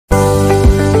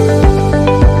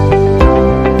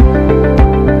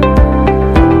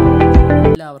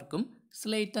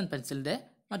Slate and പെൻസിലിൻ്റെ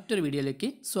മറ്റൊരു വീഡിയോയിലേക്ക്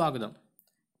സ്വാഗതം.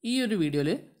 ഈ ഒരു വീഡിയോയിൽ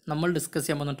നമ്മൾ ഡിസ്കസ്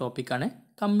ചെയ്യാൻ പോകുന്ന ടോപ്പിക്കാണ്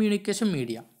കമ്മ്യൂണിക്കേഷൻ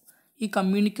മീഡിയ. ഈ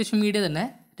കമ്മ്യൂണിക്കേഷൻ മീഡിയ തന്നെ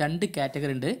രണ്ട്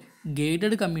കാറ്റഗറി ഉണ്ട്,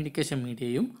 ഗൈഡഡ് കമ്മ്യൂണിക്കേഷൻ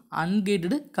മീഡിയയും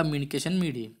അൺഗൈഡഡ് കമ്മ്യൂണിക്കേഷൻ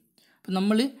മീഡിയയും. അപ്പം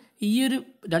നമ്മൾ ഈ ഒരു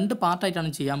രണ്ട്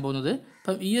പാർട്ടായിട്ടാണ് ചെയ്യാൻ പോകുന്നത്.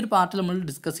 അപ്പം ഈ ഒരു പാർട്ടിൽ നമ്മൾ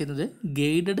ഡിസ്കസ് ചെയ്യുന്നത്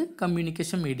ഗൈഡഡ്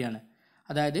കമ്മ്യൂണിക്കേഷൻ മീഡിയ ആണ്.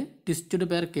 അതായത് twisted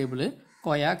pair cable,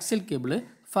 coaxial cable,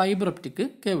 fibre optic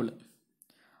cable.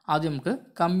 ആദ്യം നമുക്ക്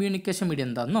കമ്മ്യൂണിക്കേഷൻ മീഡിയ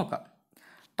എന്താണെന്ന് നോക്കാം.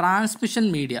 ട്രാൻസ്മിഷൻ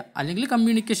മീഡിയ അല്ലെങ്കിൽ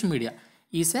communication media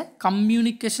is A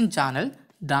communication channel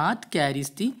that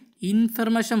carries the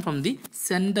information from the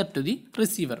sender to the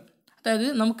receiver. അതായത്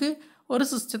നമുക്ക് ഒരു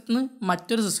സിസ്റ്റത്തിൽ നിന്ന്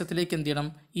മറ്റൊരു സിസ്റ്റത്തിലേക്ക് എന്ത് ചെയ്യണം,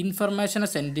 ഇൻഫർമേഷനെ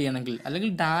സെൻഡ് ചെയ്യണമെങ്കിൽ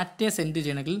അല്ലെങ്കിൽ ഡാറ്റയെ സെൻഡ്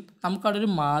ചെയ്യണമെങ്കിൽ നമുക്കവിടെ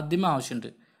ഒരു മാധ്യമം ആവശ്യമുണ്ട്,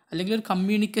 അല്ലെങ്കിൽ ഒരു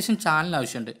കമ്മ്യൂണിക്കേഷൻ ചാനൽ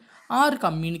ആവശ്യമുണ്ട്. ആ ഒരു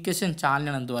കമ്മ്യൂണിക്കേഷൻ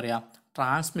ചാനലാണ് എന്ത് പറയുക,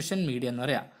 ട്രാൻസ്മിഷൻ മീഡിയ എന്ന്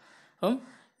പറയാം. അപ്പം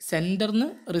സെൻറ്ററിൽ നിന്ന്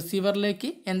റിസീവറിലേക്ക്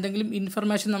എന്തെങ്കിലും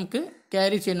ഇൻഫർമേഷൻ നമുക്ക്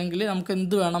ക്യാരി ചെയ്യണമെങ്കിൽ നമുക്ക്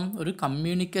എന്ത് വേണം, ഒരു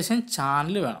കമ്മ്യൂണിക്കേഷൻ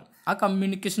ചാനൽ വേണം. ആ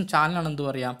കമ്മ്യൂണിക്കേഷൻ ചാനലാണ് എന്ത്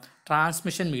പറയാം,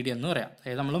 ട്രാൻസ്മിഷൻ മീഡിയ എന്ന് പറയാം.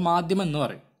 അതായത് നമ്മൾ മാധ്യമം എന്ന്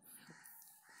പറയും.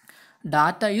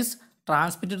 Data is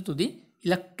transmitted to the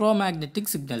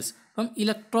electromagnetic signals. അപ്പം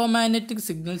ഇലക്ട്രോമാഗ്നറ്റിക്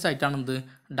സിഗ്നൽസ് ആയിട്ടാണ് എന്ത്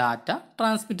ഡാറ്റ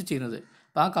ട്രാൻസ്മിറ്റ് ചെയ്യുന്നത്.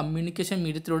 അപ്പോൾ ആ കമ്മ്യൂണിക്കേഷൻ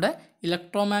മീഡിയത്തിലൂടെ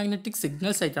ഇലക്ട്രോമാഗ്നറ്റിക്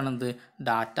സിഗ്നൽസ് ആയിട്ടാണ് എന്ത്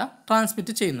ഡാറ്റ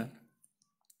ട്രാൻസ്മിറ്റ് ചെയ്യുന്നത്.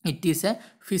 It is A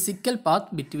physical path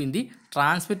between the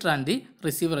transmitter and the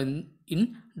receiver in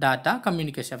data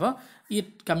communication. അപ്പോൾ ഈ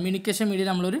കമ്മ്യൂണിക്കേഷൻ മീഡിയ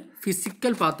നമ്മളൊരു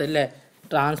ഫിസിക്കൽ പാത്ത് അല്ലേ,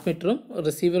 ട്രാൻസ്മിറ്ററും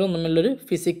റിസീവറും തമ്മിലൊരു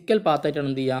ഫിസിക്കൽ പാത്തായിട്ടാണ്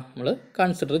എന്ത് ചെയ്യുക നമ്മൾ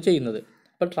കൺസിഡർ ചെയ്യുന്നത്.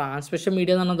 അപ്പോൾ ട്രാൻസ്മിഷൻ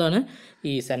മീഡിയ എന്ന് പറഞ്ഞതാണ്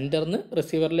ഈ സെൻറ്ററിൽ നിന്ന്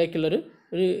റിസീവറിലേക്കുള്ളൊരു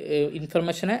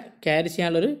ഇൻഫർമേഷനെ ക്യാരി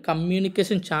ചെയ്യാനുള്ളൊരു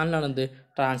കമ്മ്യൂണിക്കേഷൻ ചാനലാണ് എന്ത്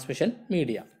ട്രാൻസ്മിഷൻ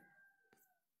മീഡിയ.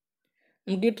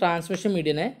 നമുക്ക് ഈ ട്രാൻസ്മിഷൻ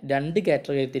മീഡിയനെ രണ്ട്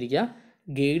കാറ്റഗറി തിരിക്കുക,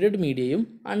 ഗൈഡഡ് മീഡിയയും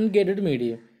അൺഗൈഡഡ്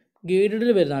മീഡിയയും.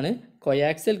 ഗൈഡഡിൽ വരുന്നതാണ്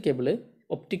coaxial cable,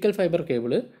 optical fibre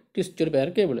cable, twisted pair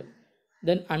cable.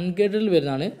 Then അൺഗൈഡഡിൽ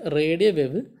വരുന്നതാണ് റേഡിയോ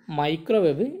വേവ്,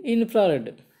 മൈക്രോവേവ്,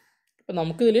 ഇൻഫ്രാറെഡ്. അപ്പോൾ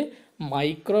നമുക്കിതിൽ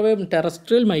മൈക്രോവേവ്,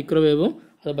 ടെറസ്ട്രിയൽ മൈക്രോവേവും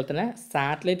അതുപോലെ തന്നെ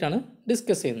സാറ്റലൈറ്റാണ്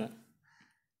ഡിസ്കസ് ചെയ്യുന്നത്.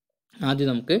 ആദ്യം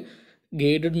നമുക്ക്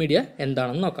ഗൈഡഡ് മീഡിയ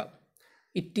എന്താണെന്ന് നോക്കാം.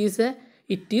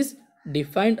 It is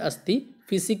defined as the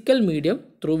physical medium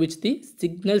through which the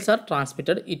signals are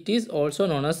transmitted. It is also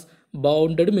known as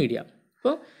bounded media.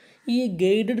 അപ്പോൾ ഈ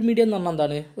ഗൈഡഡ് മീഡിയ എന്ന് പറഞ്ഞാൽ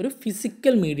എന്താണ്, ഒരു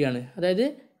ഫിസിക്കൽ മീഡിയ ആണ്. അതായത്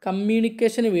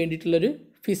കമ്മ്യൂണിക്കേഷന് വേണ്ടിയിട്ടുള്ളൊരു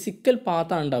ഫിസിക്കൽ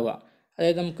പാത്താണ് ഉണ്ടാവുക.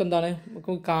 അതായത് നമുക്ക് എന്താണ്,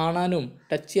 നമുക്ക് കാണാനും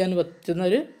ടച്ച് ചെയ്യാനും പറ്റുന്ന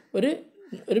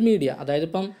ഒരു മീഡിയ. അതായത്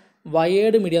ഇപ്പം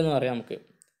വയേർഡ് മീഡിയ എന്ന് പറയാം നമുക്ക്.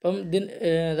 ഇപ്പം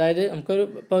അതായത് നമുക്കൊരു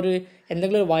ഇപ്പോൾ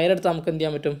എന്തെങ്കിലും ഒരു വയറെടുത്താൽ നമുക്ക് എന്ത്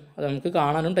ചെയ്യാൻ പറ്റും, അത് നമുക്ക്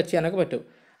കാണാനും ടച്ച് ചെയ്യാനൊക്കെ പറ്റും.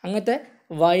 അങ്ങനത്തെ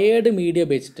വയേർഡ് മീഡിയ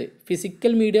ഉപയോഗിച്ചിട്ട്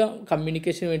ഫിസിക്കൽ മീഡിയ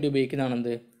കമ്മ്യൂണിക്കേഷന് വേണ്ടി ഉപയോഗിക്കുന്നതാണ്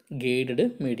എന്ത് ഗൈഡഡ്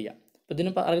മീഡിയ. അപ്പോൾ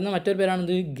ഇതിന് പറയുന്ന മറ്റൊരു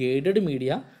പേരാണെന്ത് guided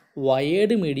media,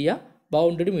 wired media,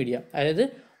 bounded media. അതായത്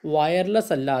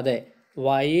വയർലെസ് അല്ലാതെ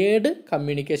വയേർഡ്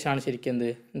കമ്മ്യൂണിക്കേഷൻ ആണ് ശരിക്കും എന്ത്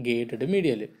ഗൈഡഡ്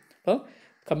മീഡിയയിൽ. അപ്പോൾ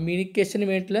കമ്മ്യൂണിക്കേഷന്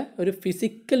വേണ്ടിയിട്ടുള്ള ഒരു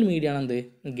ഫിസിക്കൽ മീഡിയ ആണ് എന്ത്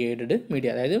ഗൈഡഡ് മീഡിയ.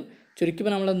 അതായത് ചുരുക്കി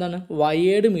നമ്മൾ എന്താണ്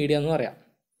വയേർഡ് മീഡിയ എന്ന് പറയാം.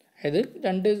 അതായത്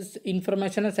രണ്ട്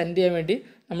ഇൻഫർമേഷനെ സെൻഡ് ചെയ്യാൻ വേണ്ടി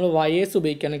നമ്മൾ വയേഴ്സ്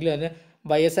ഉപയോഗിക്കുകയാണെങ്കിൽ അതിന്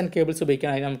വയേഴ്സ് ആൻഡ് കേബിൾസ്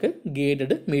ഉപയോഗിക്കുകയാണെങ്കിൽ നമുക്ക്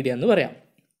ഗൈഡഡ് മീഡിയ എന്ന് പറയാം.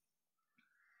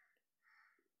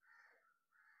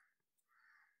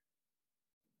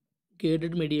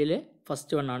 ഗൈഡഡ് മീഡിയയിലെ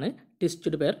ഫസ്റ്റ് വൺ ആണ്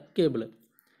twisted pair cable.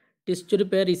 Twisted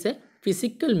pair is A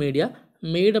physical media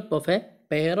made up of A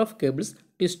pair of cables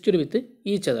twisted with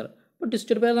each other. അപ്പോൾ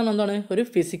ട്വിസ്റ്റഡ് പെയർ എന്ന് പറഞ്ഞാൽ എന്താണ്, ഒരു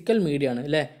ഫിസിക്കൽ മീഡിയ ആണ്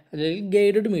അല്ലേ, അല്ലെങ്കിൽ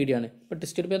ഗൈഡഡ് മീഡിയ ആണ്. ഇപ്പോൾ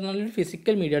ട്വിസ്റ്റഡ് പെയർ എന്ന് പറഞ്ഞാൽ ഒരു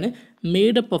ഫിസിക്കൽ മീഡിയ ആണ്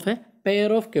made up of A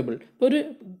pair of cable. ഇപ്പോൾ ഒരു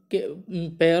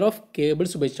പെയർ ഓഫ്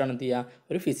കേബിൾസ് ഉപയോഗിച്ചിട്ടാണ് എന്ത് ചെയ്യുക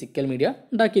ഒരു ഫിസിക്കൽ മീഡിയ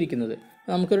ഉണ്ടാക്കിയിരിക്കുന്നത്.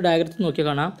 നമുക്കൊരു ഡയഗ്രത്തിൽ നോക്കിയാൽ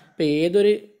കാണാം. ഇപ്പോൾ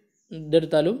ഏതൊരു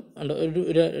ഇതെടുത്താലും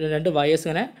രണ്ട് വയേഴ്സ്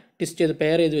ഇങ്ങനെ ട്വിസ്റ്റ് ചെയ്ത്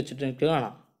പെയർ ചെയ്ത് വെച്ചിട്ട് എനിക്ക്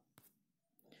കാണാം,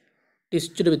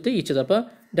 ട്വിസ്റ്റഡ് വിത്ത് ഈച്ച് അതർ.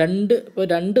 അപ്പോൾ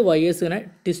രണ്ട് വയേഴ്സ് ഇങ്ങനെ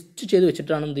ട്വിസ്റ്റ് ചെയ്ത്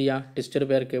വെച്ചിട്ടാണ് എന്ത് ചെയ്യുക ട്വിസ്റ്റഡ്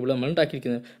പെയർ കേബിൾ നമ്മൾ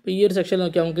ഉണ്ടാക്കിയിരിക്കുന്നത്. അപ്പോൾ ഈ ഒരു സെക്ഷനിൽ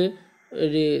നോക്കിയാൽ നമുക്ക്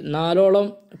ഒരു 4ഓളം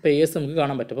പെയേഴ്സ് നമുക്ക്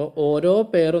കാണാൻ പറ്റും. അപ്പോൾ ഓരോ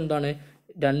പെയറും എന്താണ്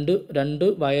രണ്ട്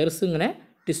വയർസ് ഇങ്ങനെ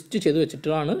ട്വിസ്റ്റ് ചെയ്ത്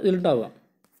വെച്ചിട്ടാണ് ഇതിലുണ്ടാവുക.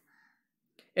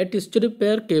 A twisted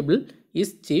pair cable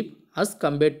is cheap as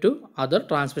compared to other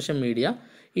transmission media.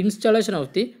 Installation of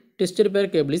the twisted pair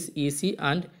cable is easy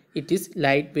and it is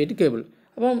light weight cable.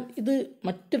 അപ്പം ഇത്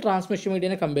മറ്റ് ട്രാൻസ്മിഷൻ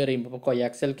മീഡിയനെ കമ്പയർ ചെയ്യുമ്പോൾ ഇപ്പോൾ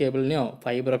കൊയാക്സൽ കേബിളിനെയോ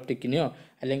ഫൈബർ ഒപ്റ്റിക്കിനെയോ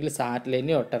അല്ലെങ്കിൽ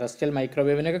സാറ്റലൈറ്റിനെയോ terrestrial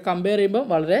മൈക്രോവേവിനെയൊക്കെ compare ചെയ്യുമ്പോൾ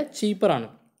വളരെ ചീപ്പറാണ്,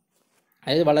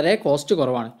 അതായത് വളരെ കോസ്റ്റ്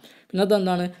കുറവാണ്. പിന്നെ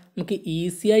അതെന്താണ്, നമുക്ക്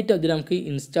ഈസി ആയിട്ട് അതിൽ നമുക്ക്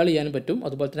ഇൻസ്റ്റാൾ ചെയ്യാനും പറ്റും,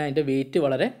 അതുപോലെ തന്നെ അതിൻ്റെ വെയിറ്റ്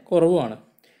വളരെ കുറവുമാണ്.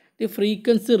 The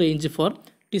frequency range four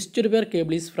twisted pair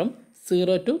cable is from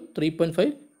 0 to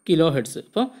 3.5 kHz.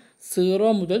 ഇപ്പോൾ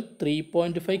 0 മുതൽ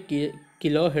 3.5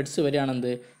 kHz വരെയാണ്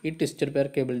എന്ത് ഈ twisted pair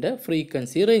കേബിളിൻ്റെ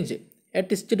frequency range. A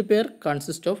twisted pair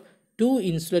consist of 2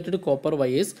 insulated copper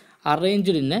wires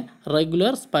arranged in a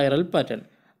regular spiral pattern.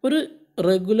 ഒരു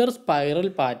regular spiral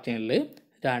പാറ്റേണിൽ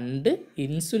രണ്ട്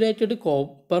insulated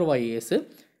copper wires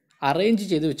arrange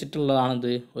ചെയ്ത്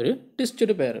വെച്ചിട്ടുള്ളതാണിത് ഒരു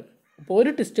ട്വിസ്റ്റഡ് പെയർ. അപ്പോൾ ഒരു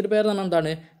ട്വിസ്റ്റഡ് പെയർ എന്ന് പറഞ്ഞാൽ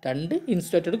എന്താണ്? രണ്ട്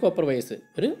ഇൻസുലേറ്റഡ് കോപ്പർ വയേഴ്സ്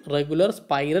ഒരു റെഗുലർ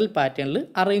സ്പൈറൽ പാറ്റേണിൽ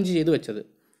അറേഞ്ച് ചെയ്ത് വെച്ചത്.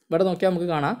 ഇവിടെ നോക്കിയാൽ നമുക്ക്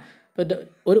കാണാം.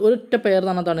 ഇപ്പോൾ ഒരൊറ്റ പെയർ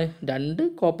എന്ന് പറഞ്ഞാൽ എന്താണ്? രണ്ട്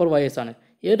കോപ്പർ വയേഴ്സാണ്.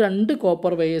 ഈ രണ്ട്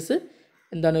കോപ്പർ വയേഴ്സ്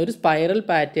എന്താണ്? ഒരു സ്പൈറൽ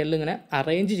പാറ്റേണിൽ ഇങ്ങനെ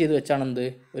അറേഞ്ച് ചെയ്ത് വെച്ചാണെന്ത്?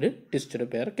 ഒരു ട്വിസ്റ്റഡ്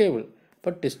പെയർ കേബിൾ.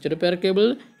 അപ്പോൾ ട്വിസ്റ്റഡ് പെയർ കേബിൾ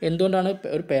എന്തുകൊണ്ടാണ്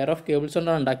ഒരു പെയർ ഓഫ് കേബിൾസ്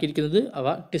കൊണ്ടാണ് ഉണ്ടാക്കിയിരിക്കുന്നത്?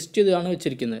 അവ ട്വിസ്റ്റ് ചെയ്താണ്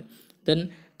വെച്ചിരിക്കുന്നത്. ദെൻ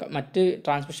മറ്റ്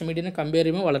ട്രാൻസ്മിഷൻ മീഡിയനെ കമ്പയർ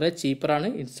ചെയ്യുമ്പോൾ വളരെ ചീപ്പറാണ്,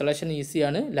 ഇൻസ്റ്റലേഷൻ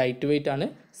ഈസിയാണ്, ലൈറ്റ് വെയ്റ്റ് ആണ്.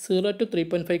 0 to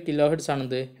 3.5 kHz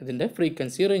ആണെന്ത് ഇതിൻ്റെ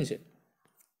ഫ്രീക്വൻസി റേഞ്ച്.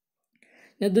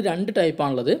 ഇത് രണ്ട്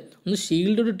ടൈപ്പാണുള്ളത്. ഒന്ന്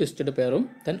shielded twisted പെയറും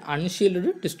then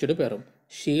unshielded twisted പെയറും.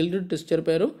 Shielded twisted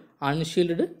പെയറും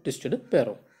unshielded twisted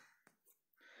പെയറും.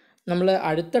 നമ്മളെ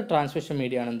അടുത്ത transmission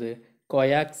media ആണെന്ത്?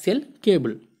 Coaxial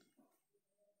cable.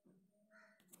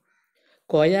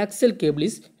 Coaxial cable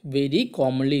is very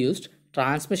commonly used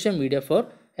transmission media. For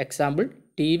example,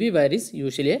 TV wire is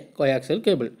usually a coaxial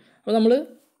cable. അപ്പോൾ നമ്മൾ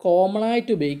common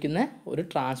ആയിട്ട് ഉപയോഗിക്കുന്ന ഒരു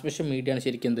transmission media ആണ്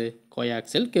ശരിക്കും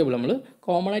coaxial cable. നമ്മൾ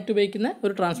കോമൺ ആയിട്ട് ഉപയോഗിക്കുന്ന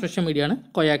ഒരു ട്രാൻസ്മിഷൻ മീഡിയ ആണ്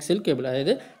കോയാക്സിയൽ കേബിൾ.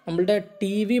 അതായത് നമ്മളുടെ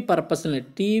TV പർപ്പസിന്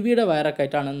TVയുടെ വയറൊക്കെ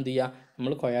ആയിട്ടാണ് എന്ത് ചെയ്യുക?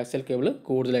 നമ്മൾ കോയാക്സിയൽ കേബിൾ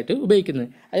കൂടുതലായിട്ട് ഉപയോഗിക്കുന്നത്.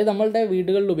 അതായത് നമ്മളുടെ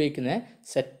വീടുകളിൽ ഉപയോഗിക്കുന്ന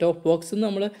സെറ്റ് ഓഫ് ബോക്സ്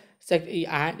നമ്മൾ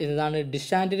എന്താണ്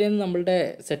ഡിഷ് ആൻറ്റിനയിൽ നമ്മളുടെ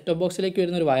സെറ്റ് ഓഫ് ബോക്സിലേക്ക്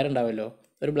വരുന്ന ഒരു വയർ ഉണ്ടാവുമല്ലോ,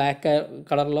 ഒരു ബ്ലാക്ക്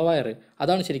കളറുള്ള വയർ,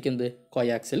 അതാണ് ശരിക്കും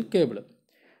coaxial cable.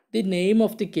 The name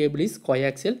of the cable is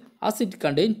coaxial as it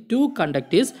contain 2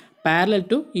 conductors parallel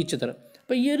to each other.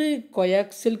 അപ്പോൾ ഈ ഒരു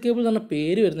കോയാക്സിയൽ കേബിൾ എന്ന് പറഞ്ഞ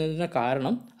പേര് വരുന്നതിന്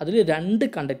കാരണം അതിൽ 2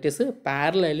 കണ്ടക്ടേഴ്സ്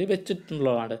പാരലായി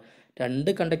വെച്ചിട്ടുള്ളതാണ്.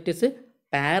 2 കണ്ടക്ടേഴ്സ്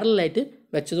പാരലായിട്ട്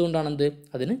വെച്ചതുകൊണ്ടാണ് എന്ത്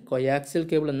അതിന് കോയാക്സിയൽ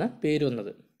കേബിൾ എന്ന പേര്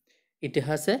വന്നത്. It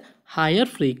has A higher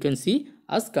frequency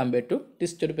as compare to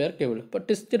twisted pair cable. ഇപ്പോൾ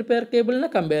ട്വിസ്റ്റഡ് പെയർ കേബിളിനെ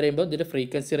കമ്പയർ ചെയ്യുമ്പോൾ ഇതിൻ്റെ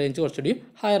ഫ്രീക്വൻസി റേഞ്ച് കുറച്ചുകൂടി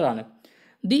ഹയർ ആണ്.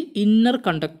 The inner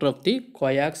conductor of the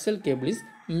coaxial cable is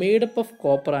made up of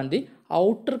copper and the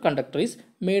outer conductor is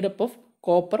made up of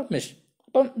copper mesh.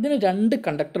 അപ്പം ഇതിന് 2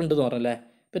 conductor ഉണ്ടെന്ന് പറഞ്ഞല്ലേ.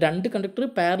 ഇപ്പോൾ 2 കണ്ടക്ടർ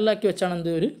പാരലാക്കി വെച്ചാണ് എന്ത്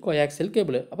ഒരു കോയാക്സിയൽ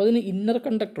കേബിൾ. അപ്പോൾ അതിന് ഇന്നർ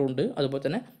കണ്ടക്ടർ ഉണ്ട്, അതുപോലെ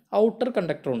തന്നെ ഔട്ടർ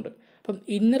കണ്ടക്ടർ ഉണ്ട്. അപ്പം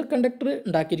ഇന്നർ കണ്ടക്ടർ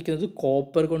ഉണ്ടാക്കിയിരിക്കുന്നത്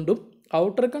കോപ്പർ കൊണ്ടും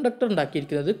ഔട്ടർ കണ്ടക്ടർ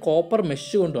ഉണ്ടാക്കിയിരിക്കുന്നത് കോപ്പർ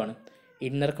മെഷ് കൊണ്ടുമാണ്.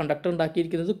 ഇന്നർ കണ്ടക്ടർ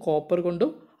ഉണ്ടാക്കിയിരിക്കുന്നത് കോപ്പർ കൊണ്ടും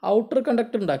ഔട്ടർ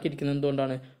കണ്ടക്ടർ ഉണ്ടാക്കിയിരിക്കുന്നത്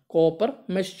എന്തുകൊണ്ടാണ്? കോപ്പർ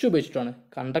മെഷ് ഉപയോഗിച്ചിട്ടാണ്.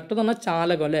 കണ്ടക്ടർ എന്ന് പറഞ്ഞാൽ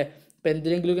ചാലകം അല്ലേ. ഇപ്പോൾ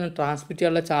എന്തിനെങ്കിലും ഇങ്ങനെ ട്രാൻസ്മിറ്റ്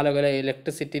ചെയ്യാനുള്ള ചാലകം അല്ലെ,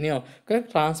 ഇലക്ട്രിസിറ്റിനെയോ ഒക്കെ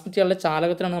ട്രാൻസ്മിറ്റ് ചെയ്യാനുള്ള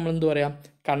ചാലകത്തിനാണ് നമ്മൾ എന്ത് പറയാം?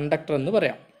 കണ്ടക്ടർ എന്ന്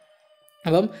പറയാം.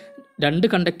 അപ്പം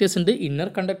 2 കണ്ടക്ടേഴ്സ് ഉണ്ട്, ഇന്നർ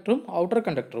കണ്ടക്ടറും ഔട്ടർ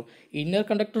കണ്ടക്ടറും. ഇന്നർ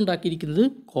കണ്ടക്ടർ ഉണ്ടാക്കിയിരിക്കുന്നത്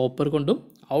കോപ്പർ കൊണ്ടും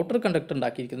ഔട്ടർ കണ്ടക്ടർ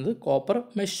ഉണ്ടാക്കിയിരിക്കുന്നത് കോപ്പർ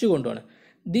മെഷ് കൊണ്ടുമാണ്.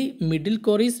 The middle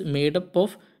core is made up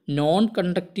of non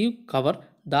conductive cover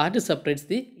that separates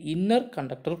the inner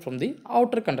conductor from the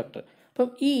outer conductor. അപ്പം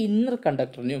ഈ ഇന്നർ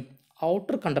കണ്ടക്ടറിനെയും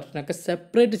ഔട്ടർ കണ്ടക്ടറിനൊക്കെ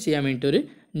സെപ്പറേറ്റ് ചെയ്യാൻ വേണ്ടിയിട്ട് ഒരു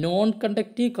non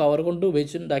conductive cover കൊണ്ട്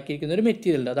ഉപയോഗിച്ചുണ്ടാക്കിയിരിക്കുന്ന ഒരു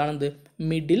മെറ്റീരിയൽ ഉണ്ട്, അതാണെന്ത്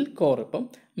മിഡിൽ കോർ. ഇപ്പം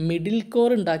മിഡിൽ കോർ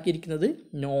ഉണ്ടാക്കിയിരിക്കുന്നത്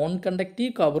നോൺ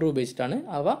കണ്ടക്റ്റീവ് കവർ ഉപയോഗിച്ചിട്ടാണ്.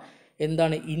 അവ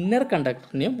എന്താണ് ഇന്നർ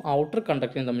കണ്ടക്ടറിനെയും ഔട്ടർ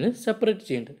കണ്ടക്ടറിനെയും തമ്മിൽ സെപ്പറേറ്റ്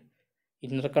ചെയ്യേണ്ടത്.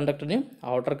 ഇന്നർ കണ്ടക്ടറിനെയും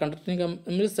ഔട്ടർ കണ്ടക്ടറിനെയും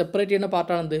തമ്മിൽ സെപ്പറേറ്റ് ചെയ്യുന്ന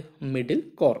പാർട്ടാണെന്ത് middle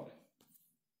core.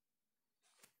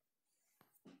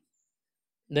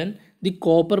 Then the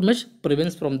copper mesh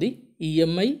prevents from the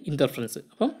EMI interference.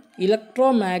 അപ്പം ഇലക്ട്രോ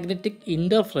മാഗ്നറ്റിക്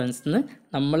ഇൻ്റർഫറൻസിന്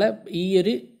നമ്മളെ ഈ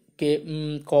ഒരു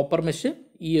കോപ്പർ മെഷ്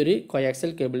ഈ ഒരു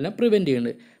കോയാക്സിയൽ കേബിളിനെ പ്രിവെൻറ്റ്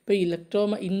ചെയ്യുന്നുണ്ട്. ഇപ്പോൾ ഇലക്ട്രോ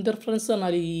ഇൻ്റർഫറൻസ്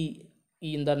പറഞ്ഞാൽ ഈ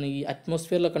എന്താണ് ഈ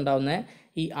അറ്റ്മോസ്ഫിയറിലൊക്കെ ഉണ്ടാകുന്ന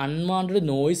ഈ അൺവാണ്ടഡ്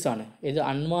നോയ്സ് ആണ്, ഇത്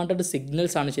അൺവാണ്ടഡ്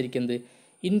സിഗ്നൽസ് ആണ് ശരിക്കും എന്ത്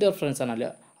ഇൻ്റർഫറൻസ്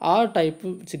ആണല്ലോ. ആ ടൈപ്പ്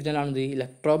സിഗ്നലാണിത്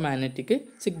ഇലക്ട്രോ മാഗ്നറ്റിക്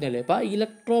സിഗ്നൽ. അപ്പോൾ ആ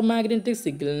ഇലക്ട്രോ മാഗ്നറ്റിക്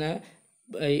സിഗ്നലിനെ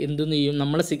എന്തെന്ന് ചെയ്യും?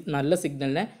 നമ്മളെ നല്ല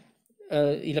സിഗ്നലിനെ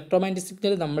ഇലക്ട്രോ മാഗ്നറ്റിക്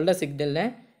സിഗ്നൽ നമ്മളുടെ സിഗ്നലിനെ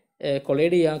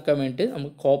കൊളൈഡ് ചെയ്യാൻ വേണ്ടിയിട്ട്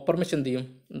നമുക്ക് കോപ്പർ മെഷ് എന്ത് ചെയ്യും?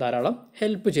 ധാരാളം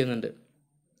ഹെൽപ്പ് ചെയ്യുന്നുണ്ട്.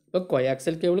 ഇപ്പോൾ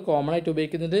കോയാക്സിയൽ കേബിൾ കോമൺ ആയിട്ട്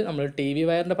ഉപയോഗിക്കുന്നത് നമ്മൾ TV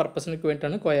വയറിൻ്റെ പർപ്പസിനൊക്കെ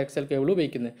വേണ്ടിയിട്ടാണ് കോയാക്സിയൽ കേബിൾ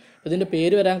ഉപയോഗിക്കുന്നത്. അപ്പോൾ ഇതിൻ്റെ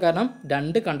പേര് വരാൻ കാരണം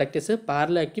 2 കണ്ടക്ടേഴ്സ്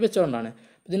പാരലാക്കി വെച്ചുകൊണ്ടാണ്.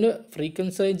 ഇതിൻ്റെ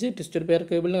ഫ്രീക്വൻസി റേഞ്ച് ട്വിസ്റ്റഡ് പെയർ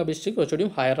കേബിളിനെ അപേക്ഷിച്ച് കുറച്ചുകൂടി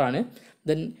ഹയർ ആണ്.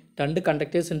 ദെൻ 2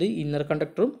 കണ്ടക്ടേഴ്സ് ഉണ്ട്, ഇന്നർ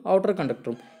കണ്ടക്ടറും ഔട്ടർ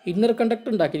കണ്ടക്ടറും. ഇന്നർ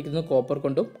കണ്ടക്ടർ ഉണ്ടാക്കിയിരിക്കുന്നത് കോപ്പർ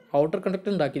കൊണ്ടും ഔട്ടർ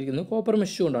കണ്ടക്ടർ ഉണ്ടാക്കിയിരിക്കുന്നത് കോപ്പർ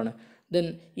മെഷ് കൊണ്ടാണ്. ദെൻ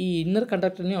ഈ ഇന്നർ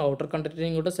കണ്ടക്ടറിനെയും ഔട്ടർ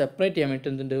കണ്ടക്ടറിനെയും കൂടെ സെപ്പറേറ്റ് ചെയ്യാൻ വേണ്ടി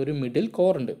എന്തുണ്ട്? ഒരു മിഡിൽ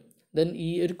കോർ ഉണ്ട്. ദെൻ ഈ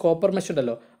ഒരു കോപ്പർ മെഷ്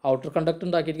ഉണ്ടല്ലോ, ഔട്ടർ കണ്ടക്ടർ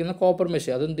ഉണ്ടാക്കിയിരിക്കുന്ന കോപ്പർ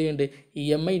മെഷ് അത് എന്ത് ചെയ്യുന്നുണ്ട്?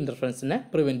 EMI ഇൻ്റർഫറൻസിനെ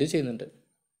പ്രിവെൻറ്റ് ചെയ്യുന്നുണ്ട്.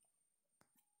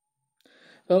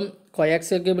 അപ്പം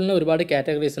കോയാക്സിയൽ കേബിളിന് ഒരുപാട്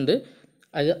കാറ്റഗറീസ് ഉണ്ട്.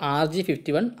 അത്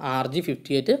RG51,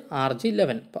 RG58,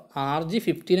 RG11. ഇപ്പോൾ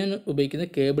RG59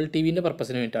 ഉപയോഗിക്കുന്നത് കേബിൾ TVൻ്റെ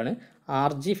പർപ്പസിന് വേണ്ടിയിട്ടാണ്.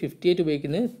 RG58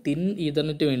 ഉപയോഗിക്കുന്നത് തിൻ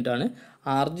ഈതർനെറ്റ് വേണ്ടിയിട്ടാണ്.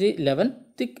 RG11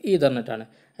 തിക്ക് ഈതർനെറ്റാണ്.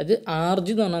 അത് RG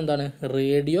എന്ന് പറഞ്ഞാൽ എന്താണ്?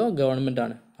 റേഡിയോ ഗവൺമെൻറ്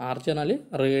ആണ്. RG പറഞ്ഞാൽ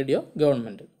radio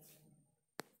government.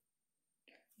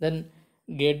 Then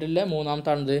ഗേറ്റിലെ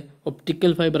മൂന്നാമത്താണത്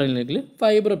optical fibre അല്ലെങ്കിൽ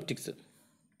ഫൈബർ ഒപ്റ്റിക്സ്.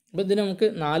 അപ്പോൾ ഇതിന് നമുക്ക്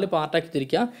 4 പാർട്ടാക്കി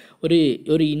തിരിക്കാം.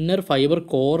 ഒരു ഇന്നർ ഫൈബർ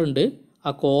കോർ ഉണ്ട്,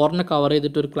 ആ കോറിനെ കവർ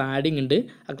ചെയ്തിട്ട് ഒരു ക്ലാഡിംഗ് ഉണ്ട്,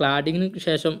 ആ ക്ലാഡിങ്ങിന്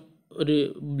ശേഷം ഒരു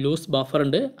ലൂസ് ബഫർ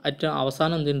ഉണ്ട്, ഏറ്റവും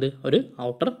അവസാനം എന്തുണ്ട്, ഒരു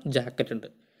ഔട്ടർ ജാക്കറ്റ് ഉണ്ട്.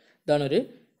 ഇതാണ് ഒരു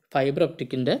ഫൈബർ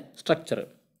ഒപ്റ്റിക്കിൻ്റെ സ്ട്രക്ചർ.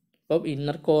 അപ്പോൾ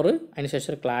ഇന്നർ കോറ്,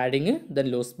 അതിനുശേഷം cladding, then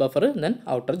loose buffer, then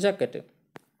outer jacket.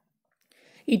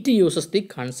 It uses the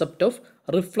concept of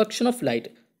reflection of light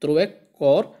through A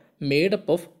core made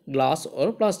up of glass or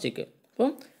plastic.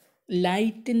 അപ്പം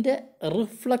ലൈറ്റിൻ്റെ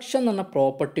റിഫ്ലക്ഷൻ എന്ന് പറഞ്ഞ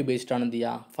property ഉപയോഗിച്ചിട്ടാണ് എന്ത്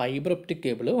ചെയ്യുക, ഫൈബർ ഒപ്റ്റിക്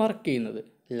കേബിൾ വർക്ക് ചെയ്യുന്നത്.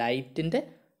 ലൈറ്റിൻ്റെ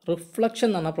റിഫ്ലക്ഷൻ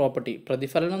എന്ന് പറഞ്ഞ പ്രോപ്പർട്ടി,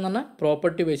 പ്രതിഫലനം എന്ന് പറഞ്ഞ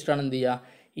പ്രോപ്പർട്ടി ഉപയോഗിച്ചിട്ടാണ് എന്ത് ചെയ്യുക,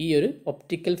 ഈ ഒരു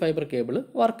ഒപ്റ്റിക്കൽ ഫൈബർ കേബിൾ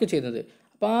വർക്ക് ചെയ്യുന്നത്.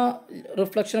 അപ്പോൾ ആ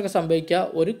റിഫ്ലക്ഷനൊക്കെ സംഭവിക്കുക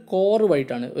ഒരു കോർ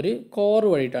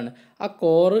വഴിയിട്ടാണ്. ആ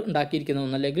കോർ ഉണ്ടാക്കിയിരിക്കുന്നത്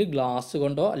ഒന്നല്ലെങ്കിൽ ഗ്ലാസ്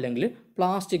കൊണ്ടോ അല്ലെങ്കിൽ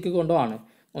പ്ലാസ്റ്റിക് കൊണ്ടോ ആണ്.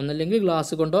 ഒന്നല്ലെങ്കിൽ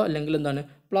ഗ്ലാസ് കൊണ്ടോ അല്ലെങ്കിൽ എന്താണ്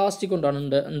പ്ലാസ്റ്റിക് കൊണ്ടാണ്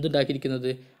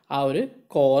എന്തുണ്ടാക്കിയിരിക്കുന്നത്, ആ ഒരു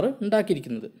കോർ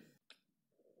ഉണ്ടാക്കിയിരിക്കുന്നത്.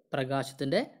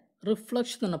 പ്രകാശത്തിൻ്റെ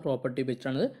റിഫ്ലക്ഷൻ എന്ന പ്രോപ്പർട്ടി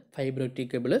ഉപയോഗിച്ചാണ് ഫൈബർ ഒപ്റ്റിക്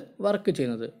കേബിൾ വർക്ക്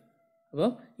ചെയ്യുന്നത്. അപ്പോൾ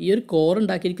ഈ ഒരു കോർ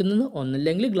ഉണ്ടാക്കിയിരിക്കുന്നത്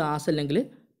ഒന്നല്ലെങ്കിൽ ഗ്ലാസ് അല്ലെങ്കിൽ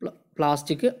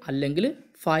പ്ലാസ്റ്റിക് അല്ലെങ്കിൽ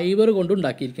ഫൈബർ കൊണ്ട്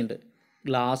ഉണ്ടാക്കിയിരിക്കുന്നുണ്ട്.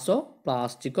 ഗ്ലാസോ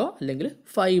പ്ലാസ്റ്റിക്കോ അല്ലെങ്കിൽ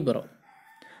ഫൈബറോ.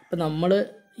 അപ്പോൾ നമ്മൾ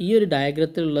ഈ ഒരു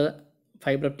ഡയഗ്രത്തിലുള്ള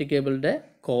fibre optic കേബിളിൻ്റെ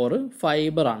core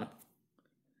ഫൈബറാണ്.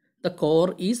 The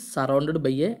core is surrounded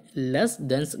by a less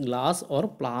dense glass or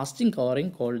plastic covering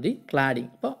called the cladding.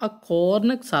 അപ്പോൾ ആ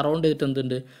കോറിനെ സറൗണ്ട് ചെയ്തിട്ട്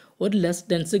എന്തുണ്ട്, ഒരു ലെസ്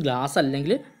ഡെൻസ് ഗ്ലാസ്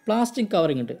അല്ലെങ്കിൽ പ്ലാസ്റ്റിക്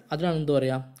കവറിങ് ഉണ്ട്, അതിനാണ് എന്ത്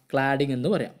പറയുക, ക്ലാഡിങ് എന്ന്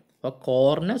പറയാം. അപ്പോൾ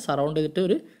കോറിനെ സറൗണ്ട് ചെയ്തിട്ട്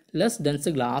ഒരു ലെസ്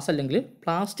ഡെൻസ് ഗ്ലാസ് അല്ലെങ്കിൽ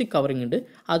പ്ലാസ്റ്റിക് കവറിങ് ഉണ്ട്,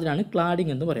 അതിനാണ്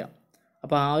ക്ലാഡിങ് എന്ന് പറയാം.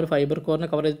 അപ്പോൾ ആ ഒരു ഫൈബർ കോറിനെ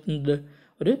കവർ ചെയ്തിട്ടുണ്ട്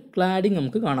ഒരു ക്ലാഡിങ്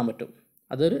നമുക്ക് കാണാൻ പറ്റും.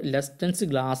 അതൊരു ലെസ്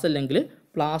ഡെൻസ് ഗ്ലാസ് അല്ലെങ്കിൽ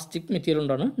പ്ലാസ്റ്റിക് മെറ്റീരിയൽ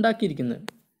കൊണ്ടാണ് ഉണ്ടാക്കിയിരിക്കുന്നത്.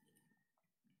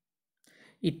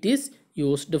 It is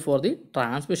used for the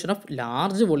transmission of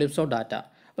large volumes of data.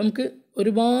 അപ്പോൾ നമുക്ക്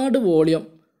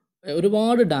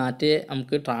ഒരുപാട് ഡാറ്റയെ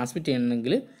നമുക്ക് ട്രാൻസ്മിറ്റ്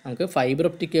ചെയ്യണമെങ്കിൽ നമുക്ക് ഫൈബർ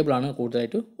ഒപ്റ്റിക് കേബിളാണ്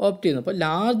കൂടുതലായിട്ട് ഓപ്റ്റ് ചെയ്യുന്നത്. അപ്പോൾ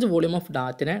ലാർജ് വോളിയൂം ഓഫ്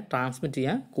ഡാറ്റനെ ട്രാൻസ്മിറ്റ്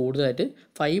ചെയ്യാൻ കൂടുതലായിട്ട്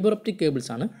ഫൈബർ ഒപ്റ്റിക്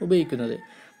കേബിൾസ് ആണ് ഉപയോഗിക്കുന്നത്.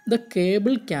 The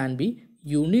cable can be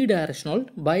unidirectional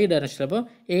by directional. അപ്പോൾ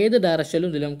ഏത്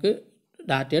ഡയറക്ഷനിലും ഇതിൽ നമുക്ക്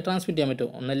ഡാറ്റയെ ട്രാൻസ്മിറ്റ് ചെയ്യാൻ പറ്റും.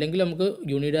 ഒന്നല്ലെങ്കിൽ നമുക്ക്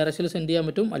യൂണിഡയറക്ഷനിൽ സെൻഡ് ചെയ്യാൻ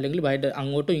പറ്റും, അല്ലെങ്കിൽ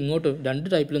അങ്ങോട്ടും ഇങ്ങോട്ടും രണ്ട്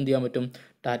ടൈപ്പിലും എന്ത് ചെയ്യാൻ പറ്റും,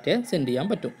 ഡാറ്റയെ സെൻഡ് ചെയ്യാൻ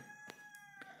പറ്റും.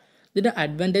 ഇതിൻ്റെ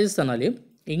അഡ്വാൻറ്റേജസ് പറഞ്ഞാൽ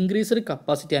increased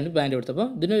capacity and band width. അപ്പോൾ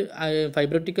ഇതിന്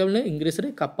ഫൈബർ ഒപ്റ്റിക് കേബിളിന് ഇൻക്രീസ്ഡ്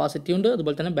കപ്പാസിറ്റി ഉണ്ട്,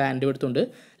 അതുപോലെ തന്നെ ബാൻഡ് വിഡ്ത്ത് ഉണ്ട്.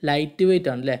 ലൈറ്റ് വെയിറ്റ്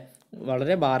ആണ് അല്ലേ,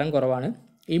 വളരെ ഭാരം കുറവാണ്.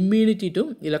 Immunity to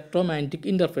electro magnetic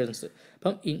interference.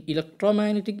 അപ്പം ഇലക്ട്രോ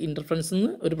മാഗ്നറ്റിക് ഇൻ്റർഫറൻസിൽ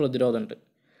നിന്ന് ഒരു പ്രതിരോധമുണ്ട്.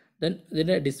 ദെൻ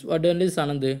ഇതിൻ്റെ ഡിസ്അഡ്വാൻറ്റേജസ്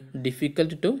ആണ് എന്ത്,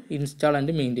 difficult to install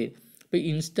and maintain. ഇപ്പോൾ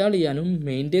ഇൻസ്റ്റാൾ ചെയ്യാനും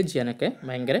മെയിൻറ്റെയിൻ ചെയ്യാനൊക്കെ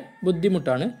ഭയങ്കര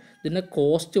ബുദ്ധിമുട്ടാണ്. ഇതിൻ്റെ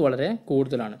കോസ്റ്റ് വളരെ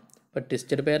കൂടുതലാണ്. ഇപ്പോൾ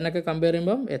ടെസ്റ്റഡ് പെയറിനൊക്കെ കമ്പയർ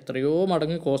ചെയ്യുമ്പം എത്രയോ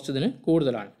മടങ്ങ് കോസ്റ്റ് ഇതിന്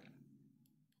കൂടുതലാണ്.